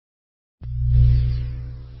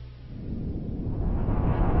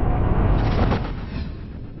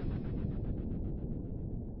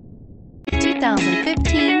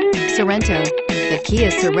2015 Sorento. The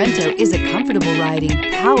Kia Sorento is a comfortable riding,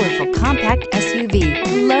 powerful compact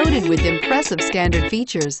SUV loaded with impressive standard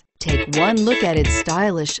features. Take one look at its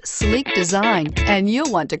stylish, sleek design and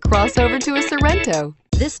you'll want to cross over to a Sorento.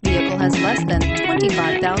 This vehicle has less than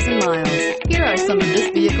 25,000 miles. Here are some of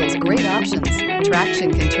this vehicle's great options: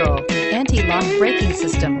 traction control, anti-lock braking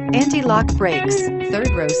system, anti-lock brakes,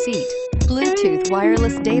 third row seat, Bluetooth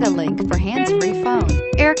wireless data link for hands-free phone,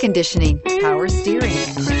 air conditioning, power steering,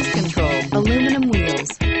 cruise control, aluminum wheels,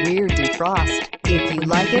 rear defrost. If you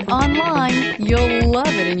like it online, you'll love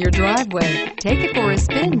it in your driveway. Take it for a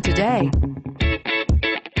spin today.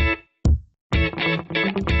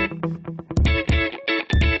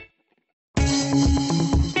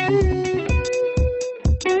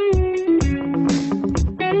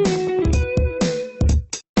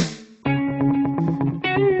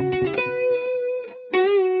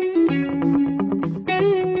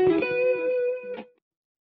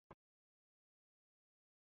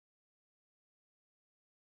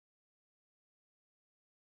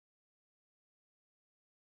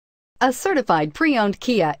 A certified pre-owned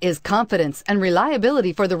Kia is confidence and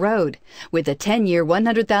reliability for the road. With a 10-year,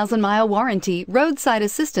 100,000-mile warranty, roadside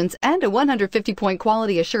assistance, and a 150-point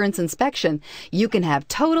quality assurance inspection, you can have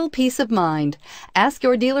total peace of mind. Ask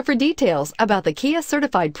your dealer for details about the Kia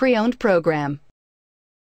Certified Pre-Owned program.